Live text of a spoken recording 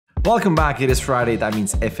Welcome back, it is Friday, that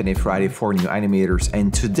means FNA Friday for new animators,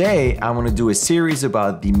 and today I want to do a series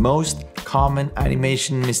about the most common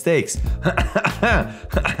animation mistakes.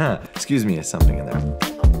 Excuse me, there's something in there.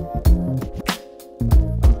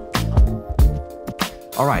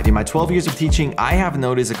 Alright, in my 12 years of teaching, I have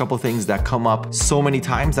noticed a couple things that come up so many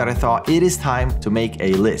times that I thought it is time to make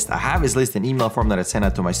a list. I have this list in email form that I send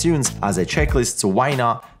out to my students as a checklist, so why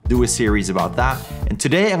not do a series about that? And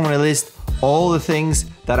today I'm going to list all the things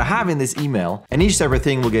that I have in this email, and each separate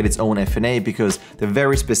thing will get its own FNA because they're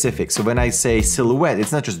very specific. So when I say silhouette,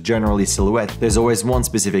 it's not just generally silhouette. There's always one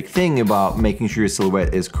specific thing about making sure your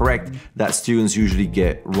silhouette is correct that students usually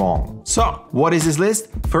get wrong. So what is this list?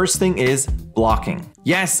 First thing is blocking.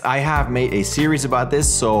 Yes, I have made a series about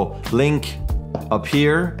this, so link up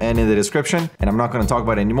here and in the description, and I'm not going to talk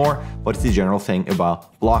about it anymore, but it's the general thing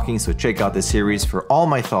about blocking, so check out this series for all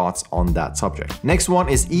my thoughts on that subject. Next one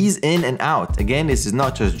is ease in and out. Again, this is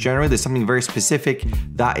not just general, there's something very specific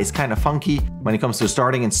that is kind of funky when it comes to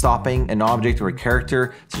starting and stopping an object or a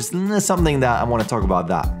character. It's just something that I want to talk about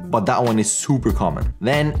that, but that one is super common.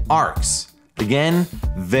 Then arcs. Again,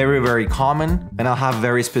 very common, and I'll have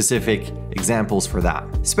very specific examples for that.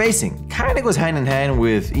 Spacing kind of goes hand in hand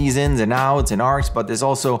with ease-ins and outs and arcs, but there's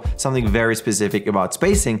also something very specific about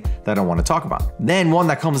spacing that I want to talk about. Then one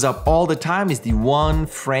that comes up all the time is the one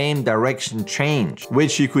frame direction change,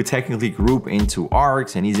 which you could technically group into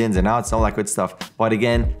arcs and ease-ins and outs and all that good stuff. But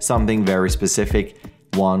again, something very specific,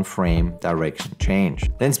 one frame direction change.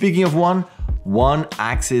 Then speaking of one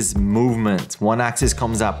axis movement. One axis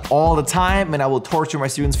comes up all the time, and I will torture my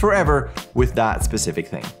students forever with that specific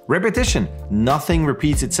thing. Repetition. Nothing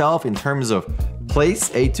repeats itself in terms of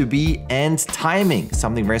place, A to B, and timing.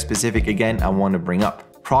 Something very specific, again, I want to bring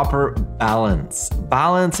up. Proper balance.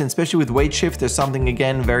 Balance, and especially with weight shift, there's something,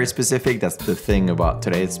 again, very specific. That's the thing about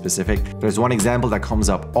today, it's specific. There's one example that comes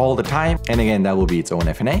up all the time, and again, that will be its own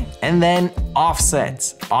FNA. And then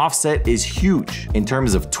offsets. Offset is huge in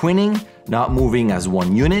terms of twinning, not moving as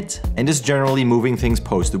one unit, and just generally moving things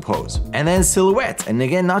pose to pose. And then silhouette, and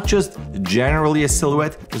again, not just generally a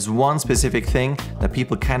silhouette, there's one specific thing that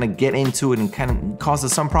people kind of get into and kind of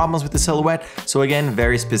causes some problems with the silhouette. So again,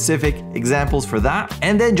 very specific examples for that.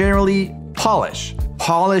 And then generally polish.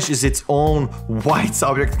 Polish is its own wide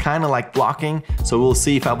subject, kind of like blocking. So we'll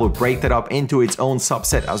see if I will break that up into its own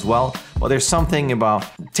subset as well. But there's something about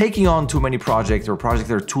taking on too many projects or projects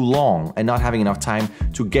that are too long and not having enough time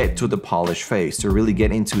to get to the polish phase, to really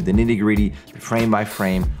get into the nitty-gritty, frame by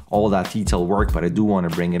frame, all that detail work. But I do want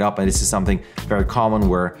to bring it up, and this is something very common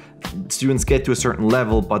where students get to a certain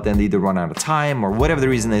level, but then they either run out of time or whatever the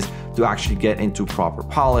reason is to actually get into proper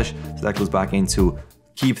polish. So that goes back into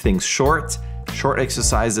keep things short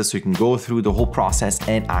exercises so you can go through the whole process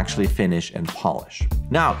and actually finish and polish.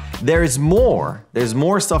 Now, there's more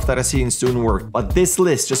stuff that I see in student work, but this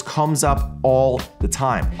list just comes up all the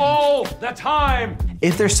time. All the time!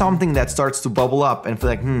 If there's something that starts to bubble up and feel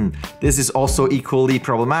like, this is also equally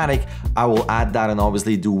problematic, I will add that and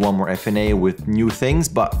obviously do one more FNA with new things.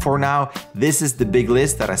 But for now, this is the big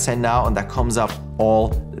list that I send out and that comes up all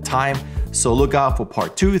the time. So look out for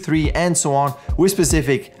part 2, 3, and so on with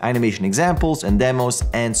specific animation examples and demos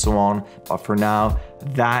and so on. But for now,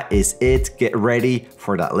 that is it. Get ready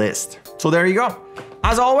for that list. So there you go.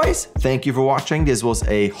 As always, thank you for watching. This was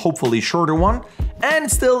a hopefully shorter one. And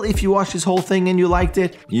still, if you watched this whole thing and you liked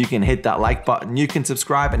it, you can hit that like button, you can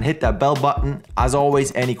subscribe and hit that bell button. As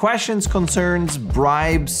always, any questions, concerns,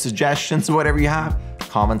 bribes, suggestions, whatever you have,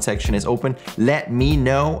 comment section is open. Let me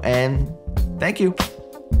know, and thank you.